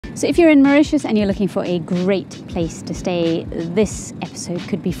So if you're in Mauritius and you're looking for a great place to stay, this episode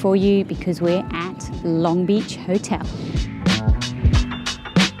could be for you because we're at Long Beach Hotel.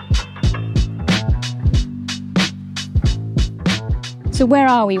 So where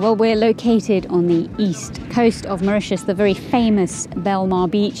are we? Well, we're located on the east coast of Mauritius, the very famous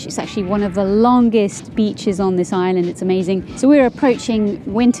Belmar Beach. It's actually one of the longest beaches on this island. It's amazing. So we're approaching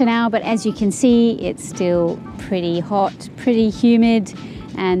winter now, but as you can see, it's still pretty hot, pretty humid,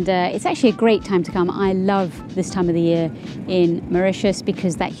 and it's actually a great time to come. I love this time of the year in Mauritius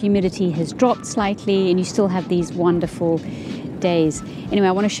because that humidity has dropped slightly and you still have these wonderful days. Anyway,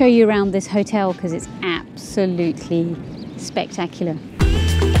 I want to show you around this hotel because it's absolutely spectacular.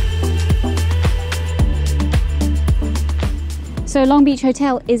 So Long Beach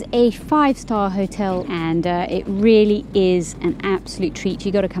Hotel is a 5-star hotel and it really is an absolute treat.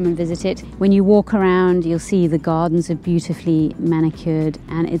 You got to come and visit it. When you walk around, you'll see the gardens are beautifully manicured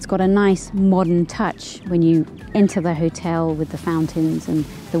and it's got a nice modern touch when you enter the hotel with the fountains and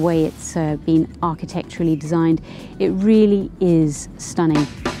the way it's been architecturally designed. It really is stunning.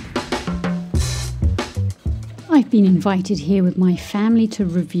 I've been invited here with my family to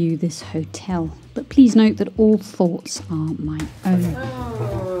review this hotel, but please note that all thoughts are my own.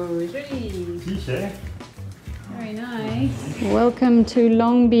 Oh, joli. Very nice. Welcome to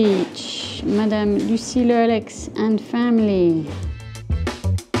Long Beach, Madame Lucyleheilleix and family.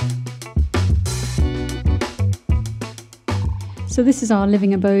 So this is our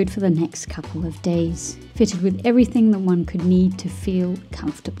living abode for the next couple of days, fitted with everything that one could need to feel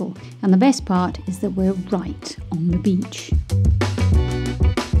comfortable. And the best part is that we're right on the beach.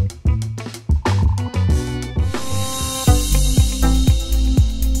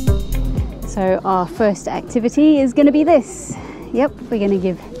 So our first activity is going to be this. Yep, we're going to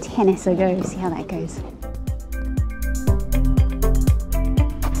give tennis a go, see how that goes.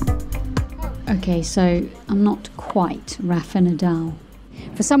 Okay, so I'm not quite Rafa Nadal.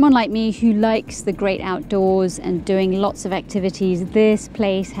 For someone like me who likes the great outdoors and doing lots of activities, this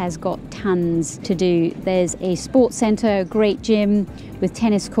place has got tons to do. There's a sports centre, a great gym with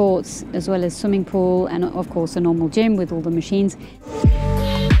tennis courts, as well as swimming pool, and of course a normal gym with all the machines.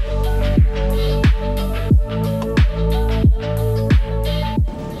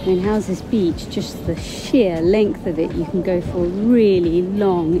 I mean, how's this beach? Just the sheer length of it, you can go for really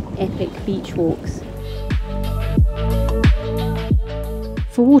long, epic beach walks.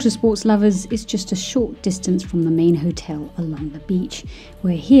 For water sports lovers, it's just a short distance from the main hotel along the beach,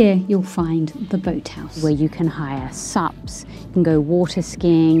 where here you'll find the boathouse, where you can hire SUPs, you can go water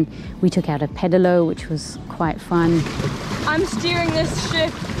skiing. We took out a pedalo, which was quite fun. I'm steering this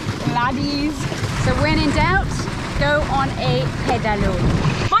ship, laddies. So when in doubt, go on a pedalo.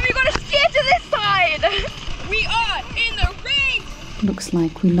 Mom, you gotta steer to this side! We are in the race! Looks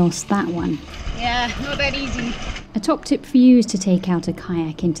like we lost that one. Yeah, not that easy. A top tip for you is to take out a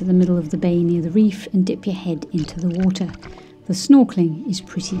kayak into the middle of the bay near the reef and dip your head into the water. The snorkeling is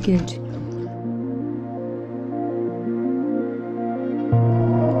pretty good.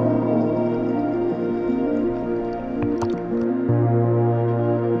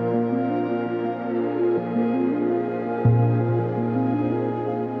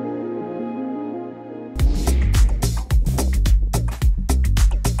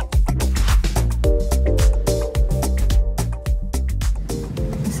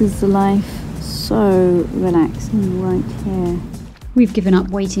 This is the life, so relaxing right here. We've given up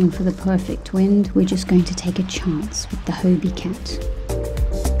waiting for the perfect wind. We're just going to take a chance with the Hobie Cat.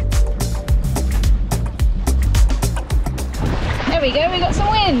 There we go, we got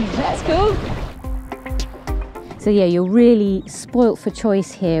some wind. That's cool. So yeah, you're really spoilt for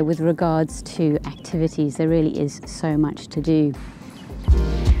choice here with regards to activities. There really is so much to do.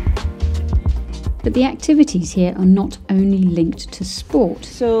 But the activities here are not only linked to sport.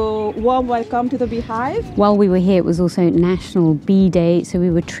 So, warm welcome to the beehive. While we were here, it was also National Bee Day, so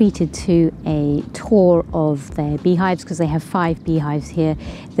we were treated to a tour of their beehives because they have 5 beehives here.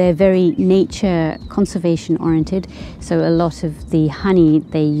 They're very nature conservation oriented, so a lot of the honey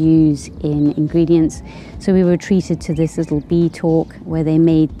they use in ingredients. So we were treated to this little bee talk where they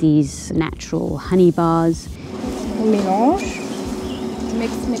made these natural honey bars. Mélange.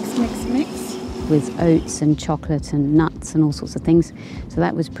 Mix, mix, mix, mix. With oats and chocolate and nuts and all sorts of things. So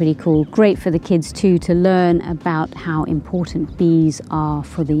that was pretty cool. Great for the kids too to learn about how important bees are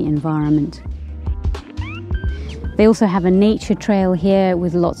for the environment. They also have a nature trail here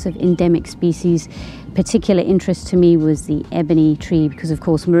with lots of endemic species. Particular interest to me was the ebony tree because of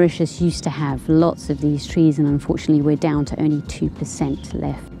course Mauritius used to have lots of these trees and unfortunately we're down to only 2%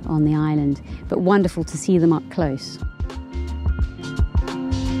 left on the island. But wonderful to see them up close.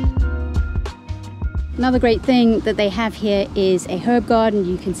 Another great thing that they have here is a herb garden.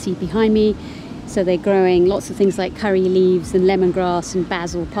 You can see behind me. So they're growing lots of things like curry leaves and lemongrass and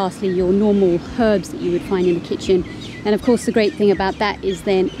basil, parsley, your normal herbs that you would find in the kitchen. And of course the great thing about that is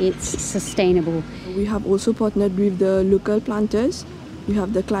then it's sustainable. We have also partnered with the local planters. We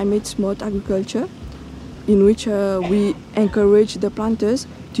have the climate smart agriculture, in which we encourage the planters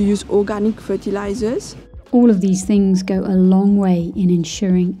to use organic fertilizers. All of these things go a long way in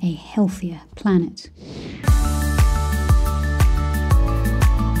ensuring a healthier planet.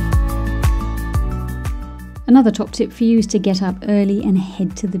 Another top tip for you is to get up early and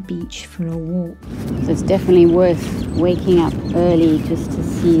head to the beach for a walk. So it's definitely worth waking up early just to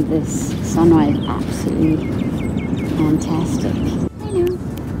see this sunrise. Absolutely fantastic. I know.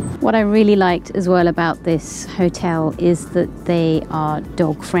 What I really liked as well about this hotel is that they are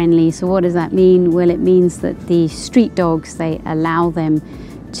dog friendly. So what does that mean? Well, it means that the street dogs, they allow them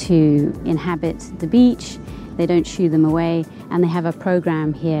to inhabit the beach. They don't shoo them away, and they have a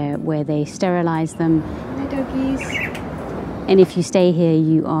program here where they sterilize them. Hi doggies. And if you stay here,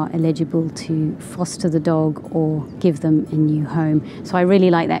 you are eligible to foster the dog or give them a new home. So I really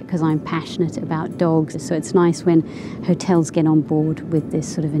like that because I'm passionate about dogs. So it's nice when hotels get on board with this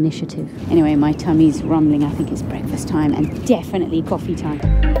sort of initiative. Anyway, my tummy's rumbling. I think it's breakfast time and definitely coffee time.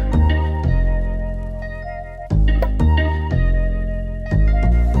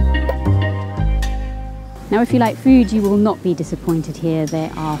 Now, if you like food, you will not be disappointed here. There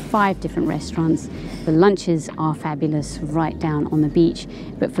are 5 different restaurants. The lunches are fabulous right down on the beach.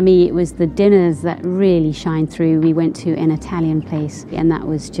 But for me, it was the dinners that really shine through. We went to an Italian place and that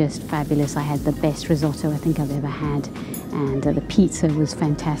was just fabulous. I had the best risotto I think I've ever had. And the pizza was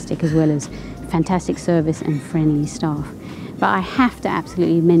fantastic, as well as fantastic service and friendly staff. But I have to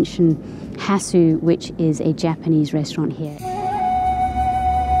absolutely mention Hasu, which is a Japanese restaurant here.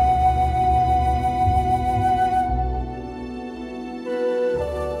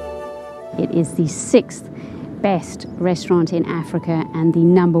 It is the 6th best restaurant in Africa and the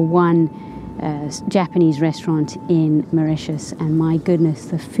 #1 Japanese restaurant in Mauritius. And my goodness,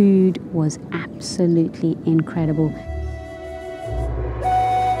 the food was absolutely incredible.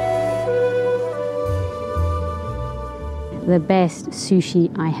 The best sushi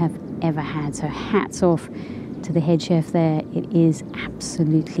I have ever had. So hats off to the head chef there. It is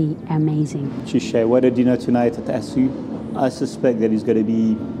absolutely amazing. To share what a dinner tonight at Hasu. I suspect that it's going to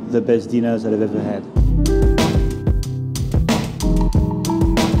be the best dinners that I've ever had.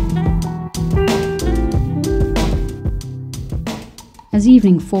 As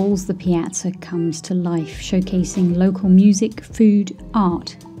evening falls, the Piazza comes to life, showcasing local music, food,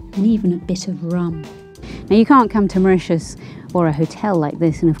 art, and even a bit of rum. Now, you can't come to Mauritius or a hotel like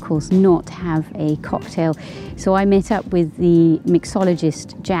this and of course not have a cocktail. So I met up with the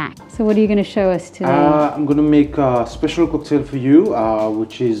mixologist Jack. So what are you going to show us today? I'm going to make a special cocktail for you,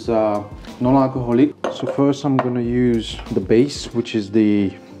 which is non-alcoholic. So first I'm going to use the base, which is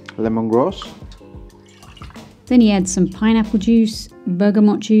the lemongrass. Then he adds some pineapple juice,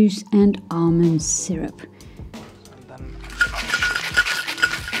 bergamot juice and almond syrup.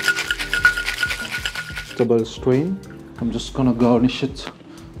 Double strain. I'm just gonna garnish it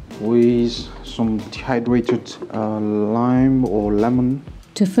with some dehydrated lime or lemon.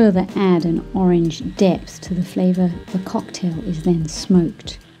 To further add an orange depth to the flavour, the cocktail is then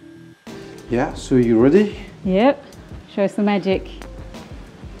smoked. Yeah, so you ready? Yep. Show us the magic.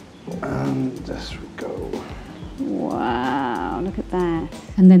 And there we go. Wow, look at that.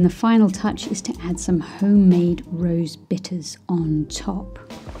 And then the final touch is to add some homemade rose bitters on top.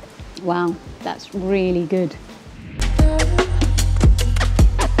 Wow, that's really good.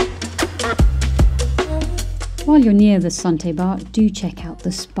 While you're near the Sante Bar, do check out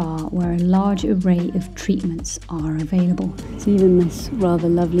the spa where a large array of treatments are available. It's even this rather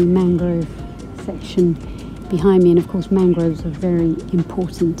lovely mangrove section behind me, and of course mangroves are very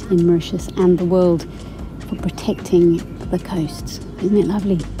important in Mauritius and the world for protecting the coasts. Isn't it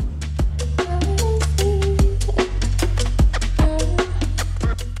lovely?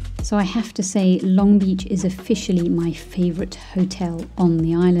 So I have to say, Long Beach is officially my favourite hotel on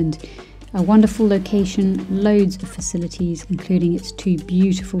the island. A wonderful location, loads of facilities, including its 2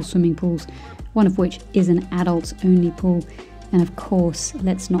 beautiful swimming pools, one of which is an adults-only pool. And of course,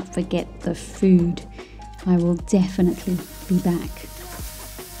 let's not forget the food. I will definitely be back.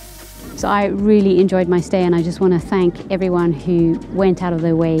 So I really enjoyed my stay, and I just want to thank everyone who went out of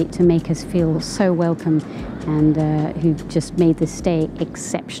their way to make us feel so welcome and who just made this stay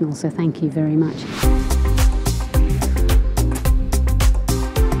exceptional. So thank you very much.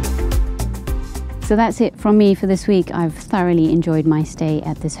 So that's it from me for this week. I've thoroughly enjoyed my stay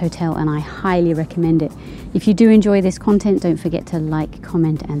at this hotel and I highly recommend it. If you do enjoy this content, don't forget to like,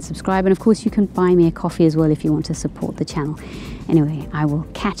 comment and subscribe. And of course you can buy me a coffee as well if you want to support the channel. Anyway, I will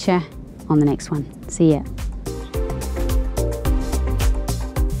catch ya on the next one. See ya.